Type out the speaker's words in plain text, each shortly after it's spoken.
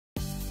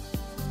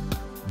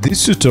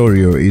This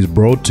tutorial is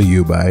brought to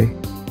you by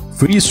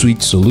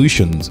FreeSWITCH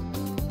Solutions.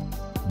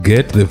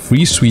 Get the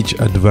FreeSWITCH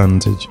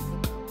advantage.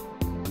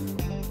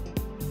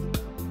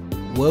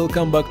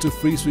 Welcome back to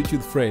FreeSWITCH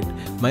with Fred.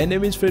 My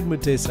name is Fred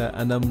Muteesa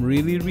and I'm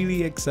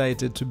really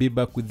excited to be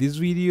back with these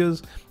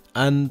videos.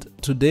 And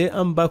today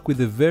I'm back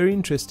with a very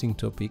interesting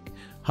topic: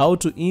 how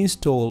to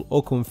install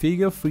or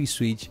configure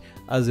FreeSWITCH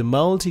as a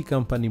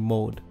multi-company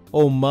mode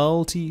or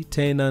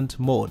multi-tenant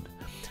mode.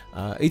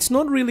 It's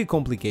not really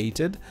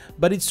complicated,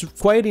 but it's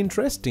quite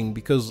interesting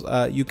because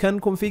you can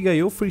configure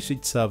your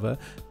FreeSWITCH server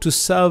to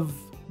serve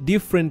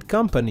different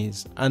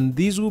companies, and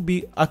these will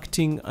be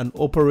acting and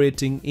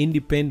operating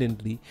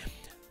independently.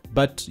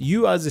 But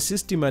you as a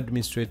system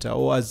administrator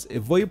or as a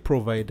VoIP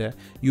provider,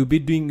 you'll be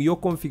doing your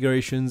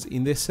configurations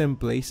in the same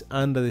place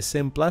under the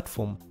same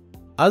platform.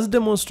 As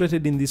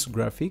demonstrated in this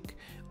graphic,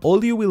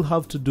 all you will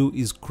have to do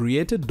is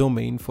create a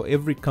domain for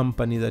every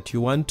company that you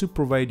want to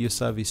provide your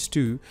service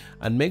to,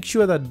 and make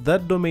sure that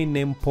that domain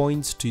name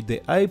points to the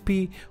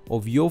IP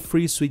of your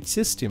FreeSWITCH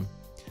system.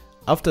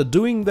 After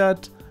doing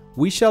that,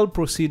 we shall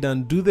proceed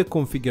and do the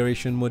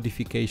configuration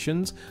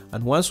modifications,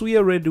 and once we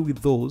are ready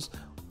with those,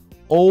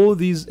 all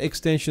these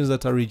extensions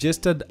that are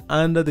registered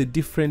under the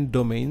different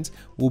domains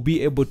will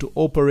be able to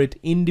operate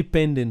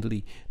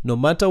independently. No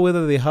matter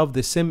whether they have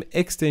the same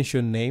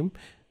extension name,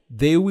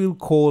 they will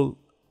call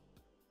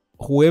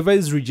whoever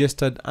is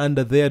registered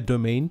under their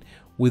domain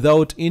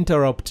without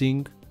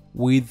interrupting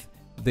with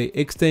the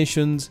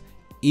extensions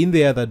in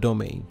the other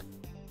domain.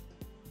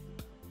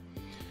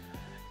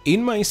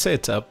 In my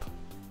setup,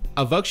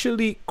 I've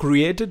actually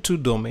created two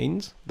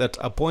domains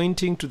that are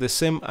pointing to the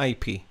same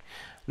IP.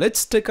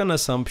 Let's take an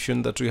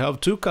assumption that we have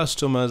two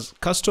customers.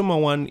 Customer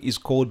 1 is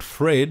called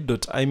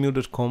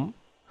fred.imul.com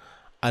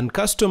and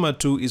customer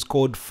 2 is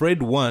called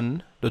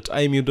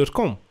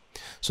fred1.imul.com.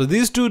 So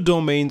these two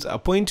domains are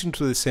pointing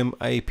to the same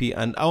IP,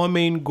 and our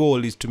main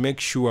goal is to make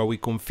sure we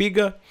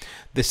configure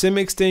the same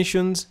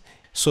extensions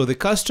so the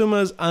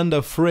customers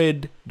under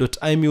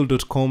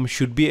fred.imul.com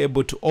should be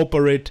able to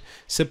operate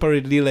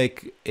separately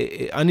like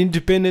an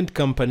independent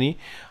company,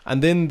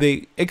 and then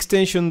the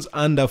extensions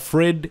under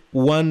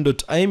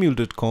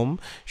fred1.imul.com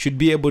should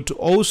be able to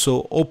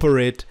also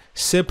operate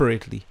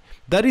separately.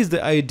 That is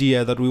the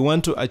idea that we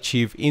want to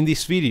achieve in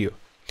this video.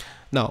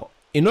 Now,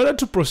 in order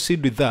to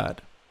proceed with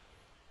that,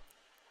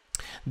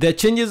 there are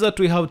changes that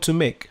we have to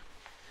make.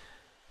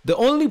 The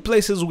only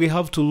places we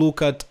have to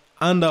look at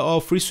under our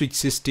FreeSWITCH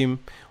system,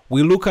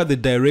 we look at the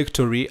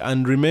directory.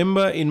 And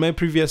remember, in my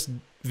previous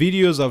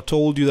videos I've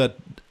told you that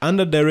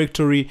under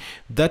directory,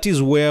 that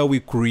is where we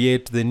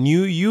create the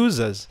new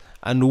users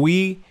and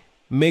we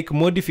make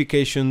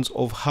modifications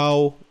of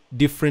how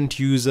different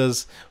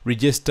users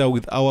register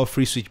with our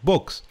FreeSWITCH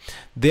box.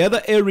 The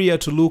other area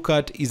to look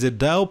at is a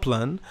Dell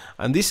Plan,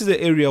 and this is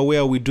the area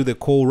where we do the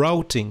call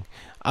routing.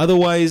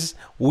 Otherwise,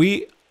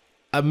 we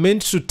are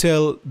meant to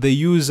tell the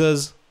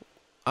users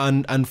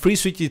and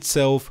FreeSWITCH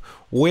itself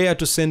where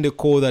to send a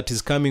call that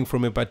is coming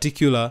from a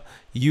particular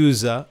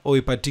user or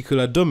a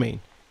particular domain.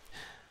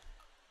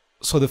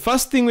 So the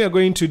first thing we are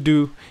going to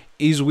do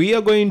is we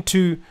are going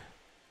to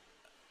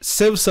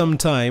save some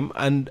time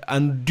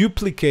and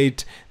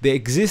duplicate the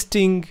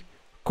existing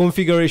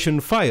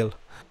configuration file.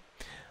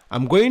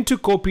 I'm going to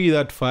copy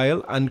that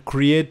file and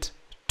create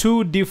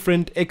two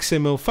different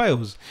XML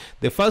files.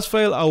 The first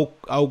file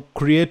I'll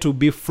create will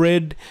be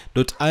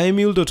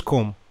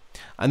fred.imul.com,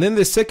 and then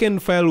the second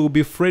file will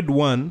be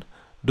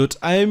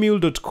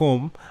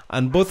fred1.imul.com,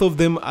 and both of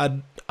them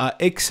are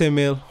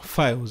XML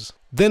files.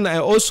 Then I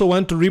also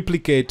want to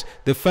replicate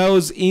the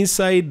files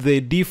inside the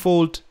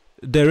default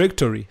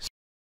directory.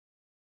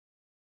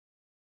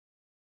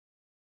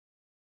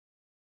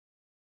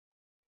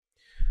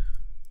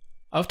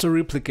 After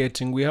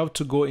replicating, we have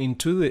to go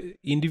into the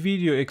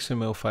individual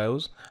XML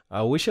files.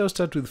 We shall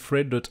start with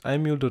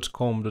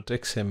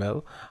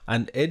fred.imul.com.xml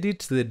and edit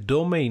the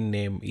domain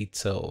name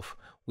itself.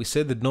 We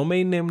set the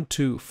domain name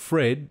to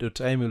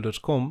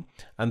fred.imul.com,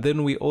 and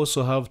then we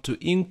also have to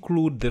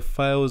include the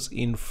files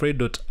in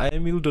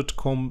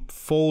fred.imul.com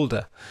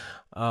folder.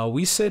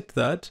 We set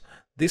that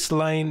this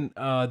line,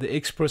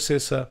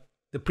 the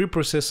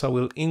preprocessor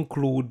will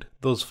include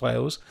those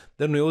files.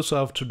 Then we also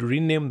have to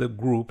rename the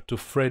group to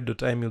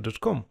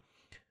fred.imul.com.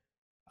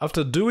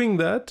 After doing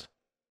that,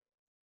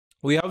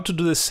 we have to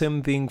do the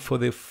same thing for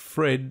the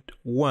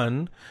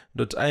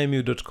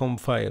fred1.imul.com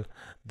file.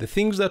 The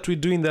things that we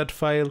do in that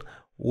file,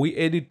 we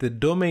edit the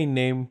domain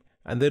name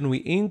and then we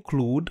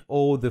include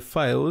all the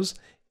files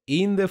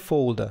in the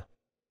folder.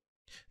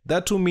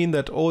 That will mean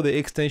that all the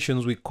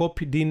extensions we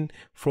copied in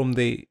from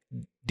the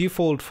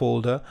default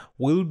folder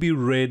will be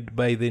read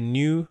by the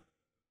new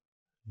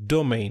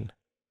domain.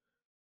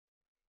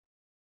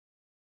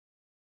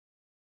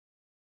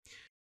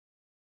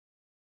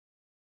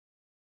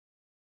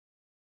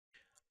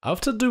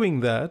 After doing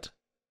that,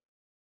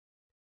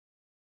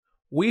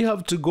 we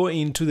have to go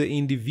into the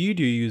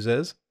individual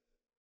users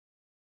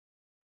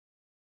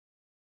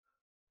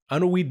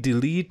and we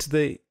delete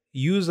the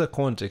user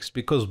context,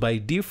 because by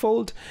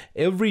default,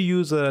 every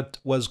user that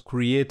was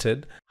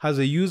created has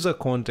a user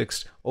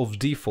context of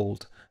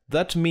default.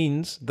 That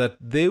means that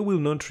they will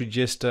not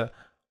register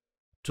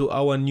to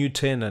our new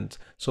tenant.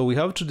 So we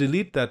have to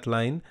delete that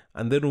line,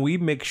 and then we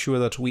make sure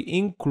that we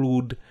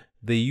include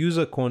the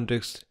user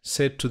context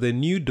set to the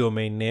new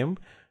domain name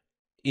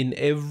in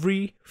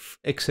every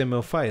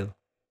XML file.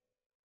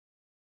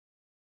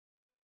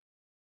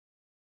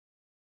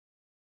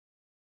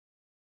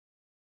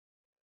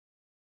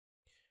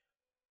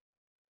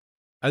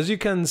 As you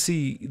can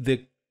see,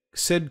 the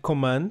sed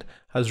command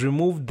has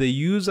removed the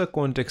user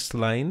context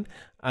line,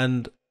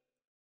 and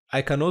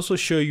I can also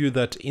show you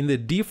that in the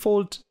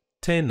default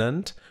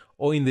tenant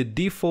or in the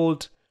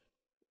default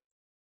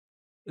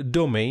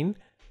domain,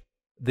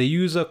 the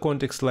user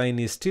context line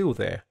is still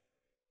there.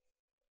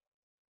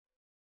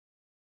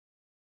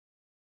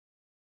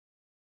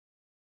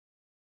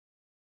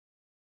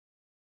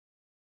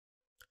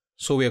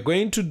 So we are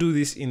going to do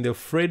this in the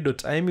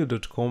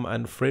fred.imul.com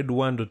and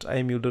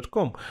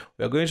fred1.imul.com.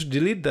 We are going to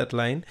delete that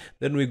line.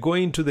 Then we go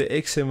into the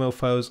XML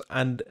files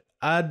and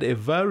add a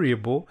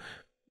variable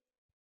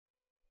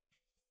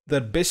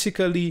that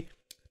basically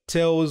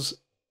tells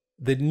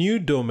the new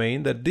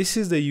domain that this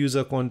is the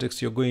user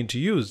context you're going to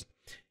use.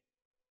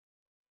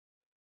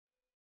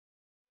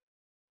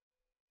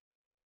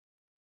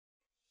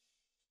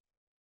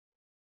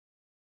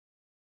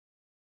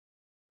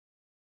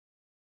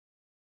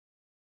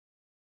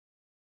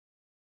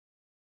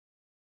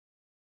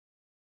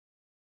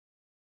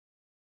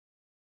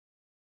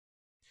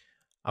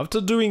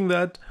 After doing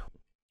that,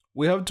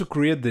 we have to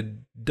create the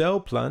Dell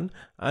Plan,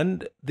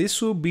 and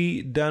this will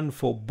be done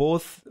for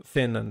both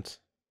tenants.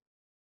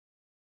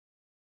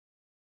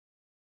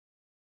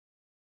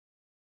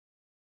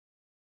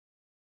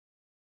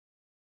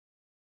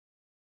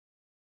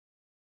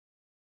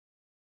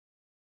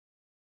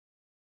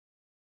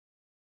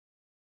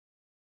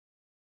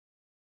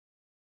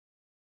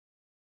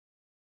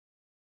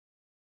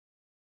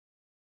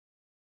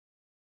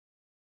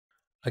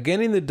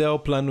 Again, in the Dell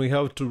Plan, we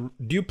have to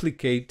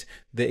duplicate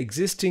the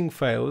existing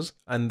files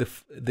and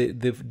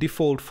the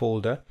default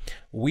folder.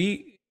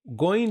 We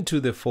go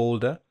into the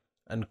folder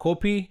and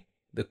copy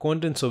the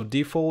contents of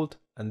default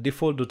and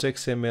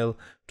default.xml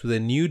to the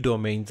new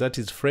domains, that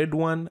is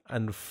Fred1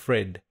 and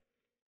Fred.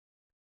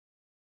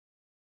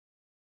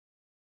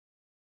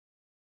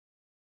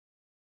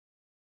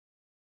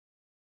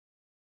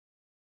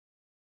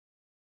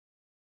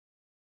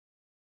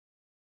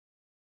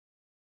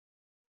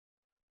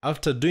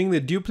 After doing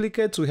the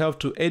duplicates, we have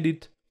to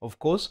edit, of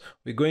course.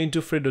 We go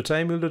into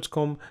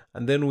fred.imul.com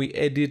and then we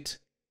edit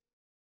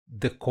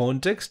the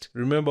context.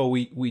 Remember,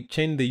 we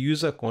changed the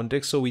user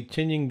context, so we're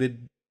changing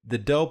the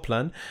Dell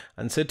Plan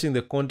and setting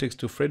the context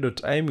to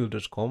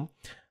fred.imul.com.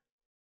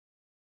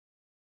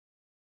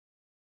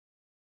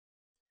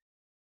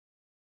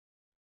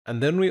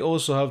 And then we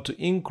also have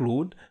to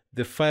include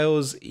the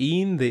files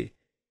in the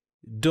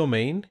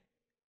domain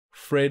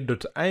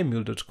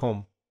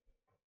fred.imul.com.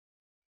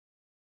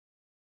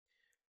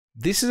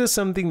 This is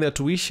something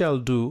that we shall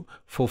do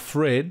for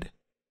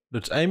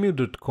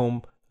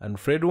fred.imul.com and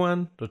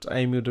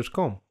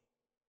fred1.imul.com.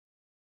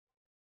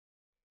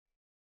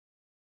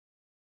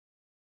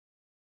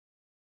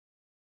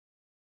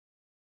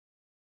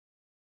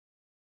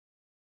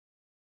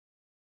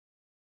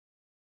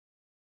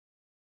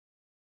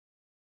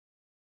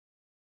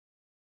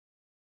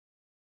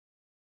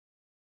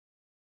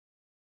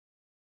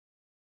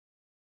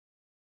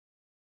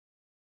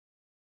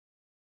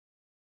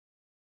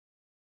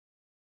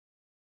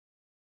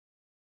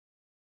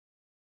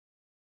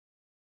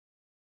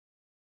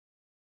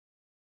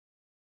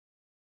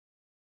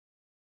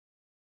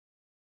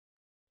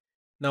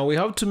 Now we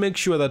have to make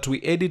sure that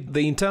we edit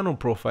the internal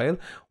profile.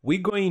 We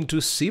go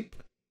into zip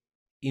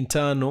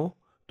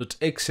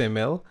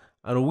internal.xml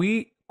and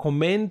we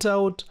comment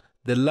out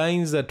the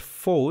lines that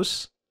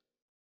force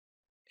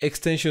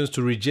extensions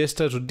to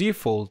register to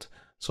default.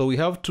 So we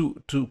have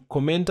to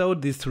comment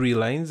out these 3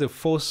 lines, the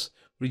force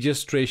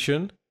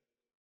registration,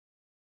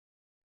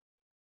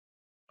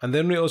 and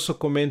then we also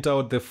comment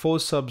out the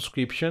force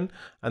subscription,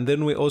 and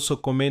then we also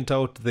comment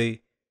out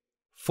the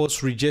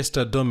force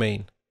register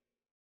domain.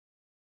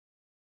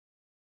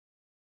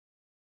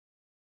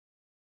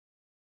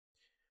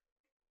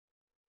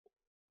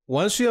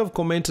 Once you have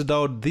commented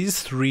out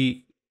these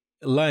 3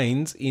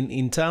 lines in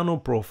internal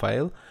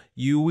profile,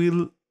 you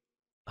will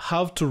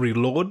have to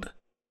reload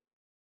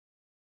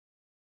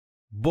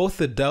both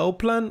the Dell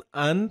Plan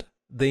and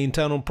the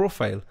internal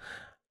profile.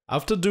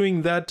 After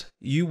doing that,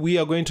 we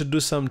are going to do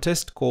some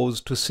test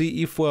calls to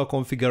see if our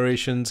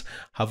configurations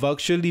have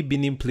actually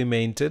been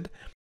implemented.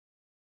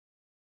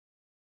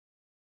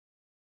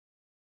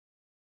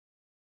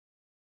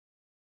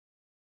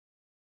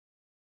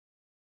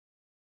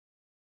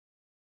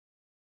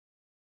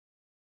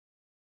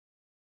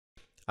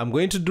 I'm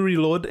going to do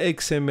reload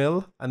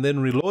XML and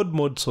then reload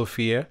mode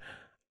Sophia,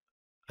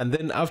 and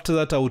then after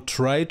that I will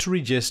try to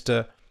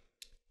register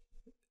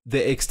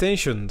the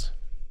extensions.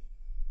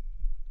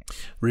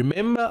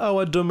 Remember,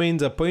 our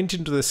domains are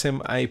pointing to the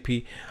same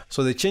IP,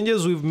 so the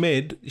changes we've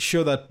made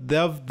show that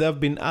there have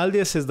been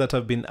aliases that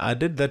have been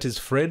added, that is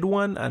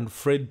Fred1 and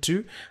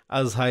Fred2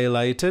 as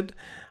highlighted.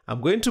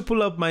 I'm going to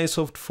pull up my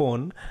soft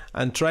phone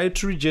and try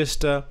to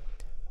register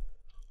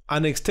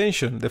an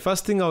extension. The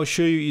first thing I'll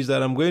show you is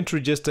that I'm going to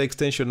register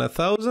extension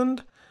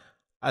 1000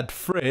 at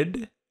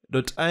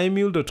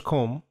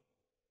fred.imul.com.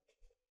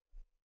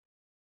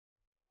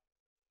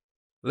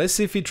 Let's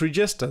see if it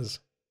registers.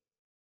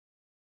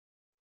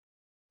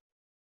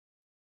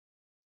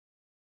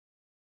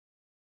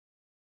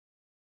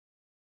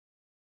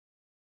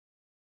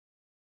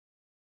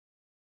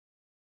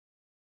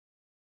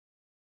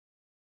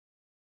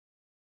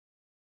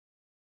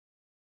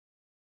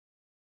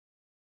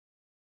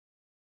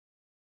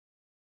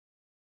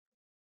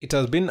 It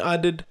has been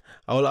added.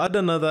 I will add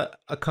another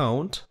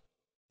account,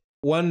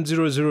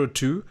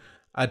 1002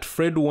 at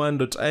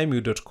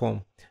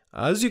fred1.imul.com.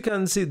 As you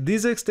can see,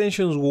 these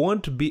extensions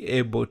won't be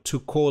able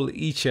to call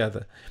each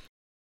other.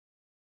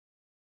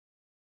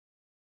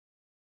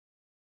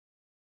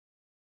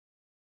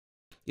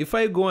 If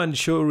I go and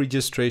show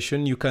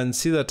registration, you can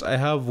see that I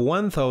have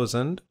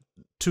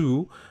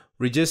 1002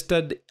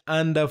 registered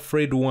under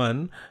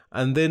Fred1,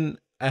 and then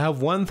I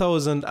have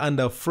 1000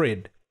 under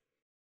Fred.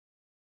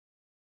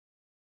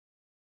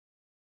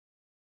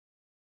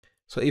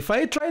 So if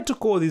I try to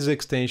call this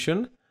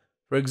extension,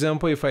 for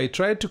example, if I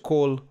try to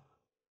call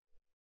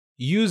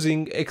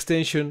using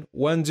extension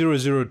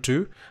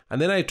 1002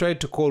 and then I try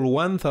to call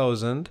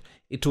 1000,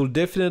 it will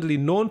definitely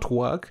not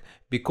work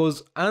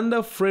because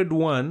under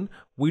Fred1,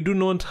 we do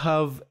not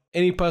have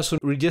any person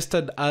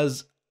registered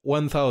as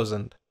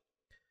 1000.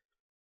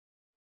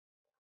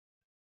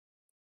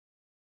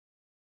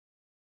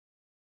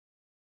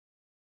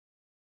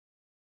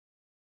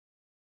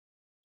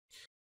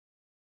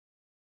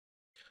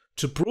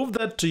 To prove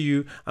that to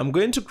you, I'm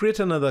going to create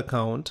another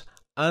account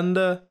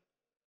under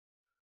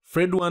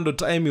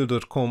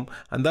fred1.imul.com,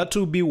 and that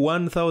will be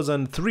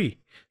 1003.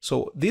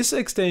 So this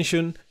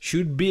extension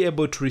should be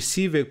able to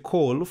receive a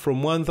call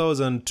from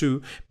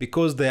 1002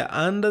 because they're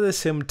under the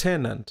same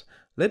tenant.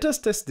 Let us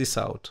test this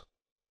out.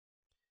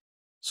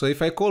 So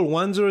if I call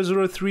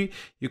 1003,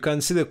 you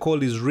can see the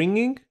call is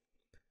ringing,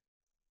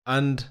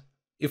 and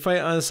if I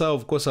answer,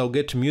 of course, I'll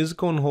get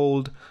music on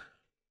hold,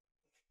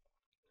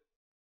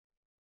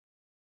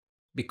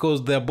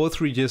 because they're both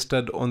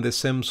registered on the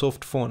same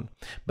soft phone.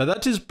 But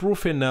that is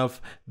proof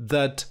enough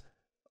that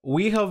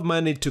we have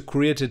managed to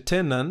create a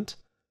tenant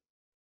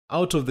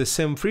out of the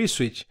same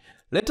FreeSWITCH.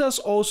 Let us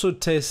also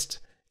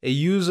test a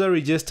user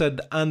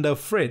registered under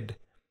Fred.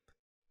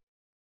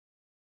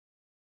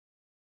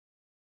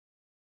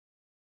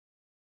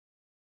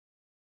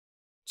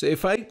 So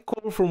if I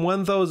call from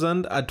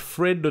 1000 at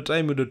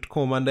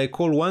fred.imul.com and I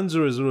call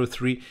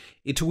 1003,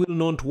 it will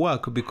not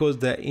work because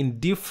they're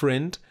in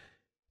different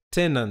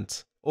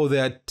tenants, or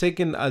they are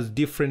taken as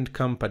different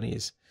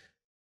companies.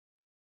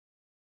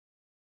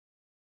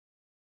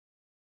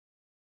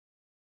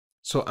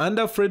 So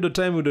under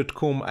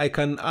fred.imul.com, I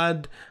can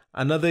add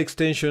another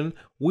extension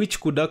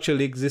which could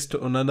actually exist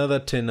on another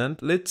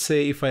tenant. Let's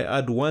say if I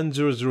add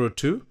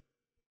 1002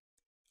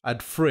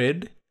 at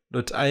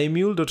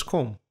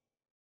fred.imul.com.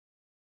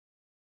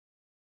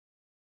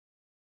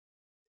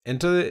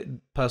 Enter the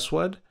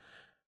password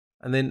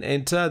and then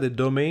enter the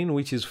domain,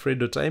 which is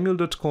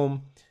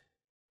fred.imul.com.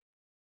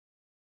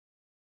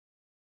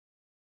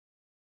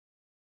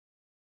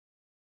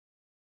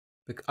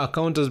 The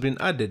account has been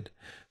added.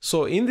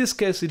 So in this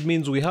case, it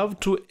means we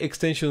have two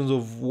extensions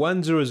of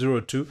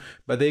 1002,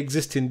 but they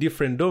exist in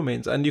different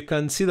domains. And you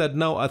can see that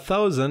now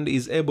 1000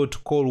 is able to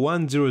call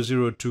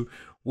 1002,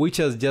 which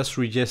has just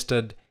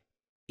registered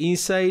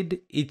inside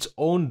its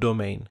own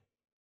domain.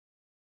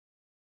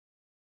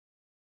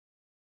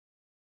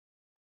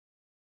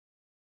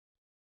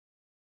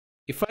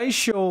 If I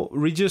show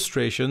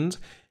registrations,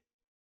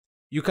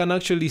 you can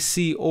actually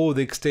see all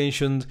the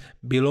extensions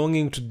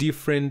belonging to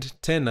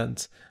different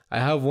tenants. I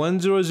have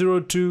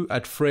 1002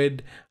 at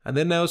Fred, and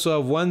then I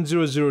also have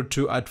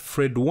 1002 at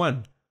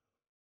Fred1.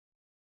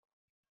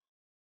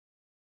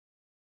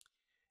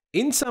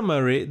 In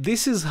summary,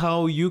 this is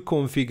how you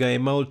configure a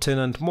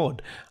multi-tenant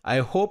mode. I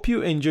hope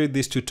you enjoyed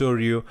this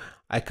tutorial.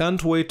 I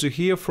can't wait to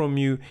hear from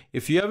you.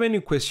 If you have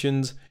any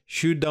questions,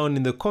 shoot down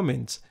in the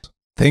comments.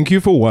 Thank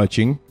you for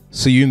watching.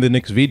 See you in the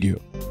next video.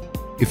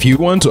 If you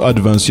want to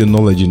advance your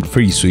knowledge in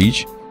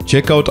FreeSWITCH,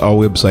 check out our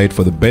website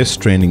for the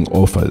best training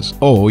offers,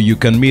 or you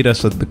can meet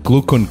us at the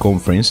ClueCon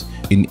conference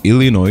in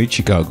Illinois,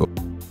 Chicago.